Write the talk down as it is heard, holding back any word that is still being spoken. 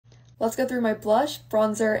Let's go through my blush,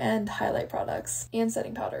 bronzer, and highlight products, and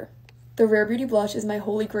setting powder. The Rare Beauty blush is my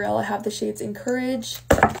holy grail. I have the shades Encourage,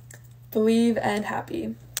 Believe, and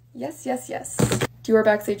Happy. Yes, yes, yes. Dior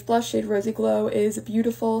Backstage blush shade Rosy Glow is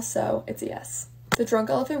beautiful, so it's a yes. The Drunk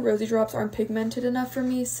Elephant Rosy Drops aren't pigmented enough for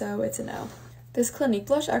me, so it's a no. This Clinique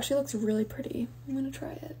blush actually looks really pretty. I'm gonna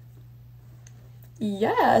try it.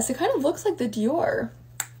 Yes, it kind of looks like the Dior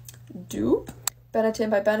dupe. Benetton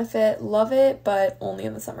by Benefit, love it, but only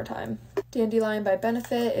in the summertime. Dandelion by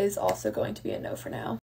Benefit is also going to be a no for now.